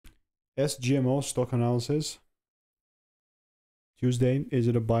SGMO stock analysis. Tuesday, is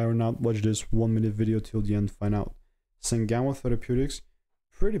it a buy or not? Watch this 1-minute video till the end, find out. Sangamo Therapeutics,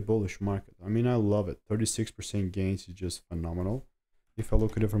 pretty bullish market. I mean, I love it. 36% gains is just phenomenal. If I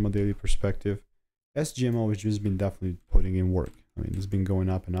look at it from a daily perspective, SGMO has just been definitely putting in work. I mean, it's been going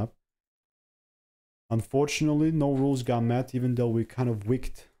up and up. Unfortunately, no rules got met, even though we kind of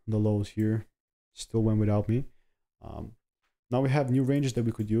wicked the lows here. Still went without me. Now we have new ranges that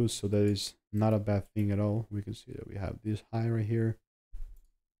we could use, so that is not a bad thing at all. We can see that we have this high right here.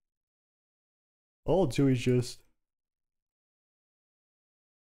 All I'll do is just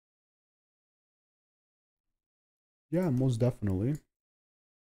yeah, most definitely.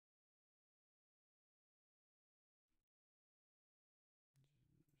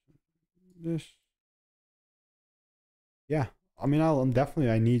 This, yeah, I mean, I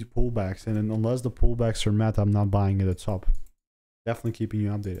need pullbacks, and unless the pullbacks are met, I'm not buying it at top. Definitely keeping you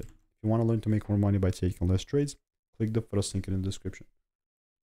updated. If you want to learn to make more money by taking less trades, click the first link in the description.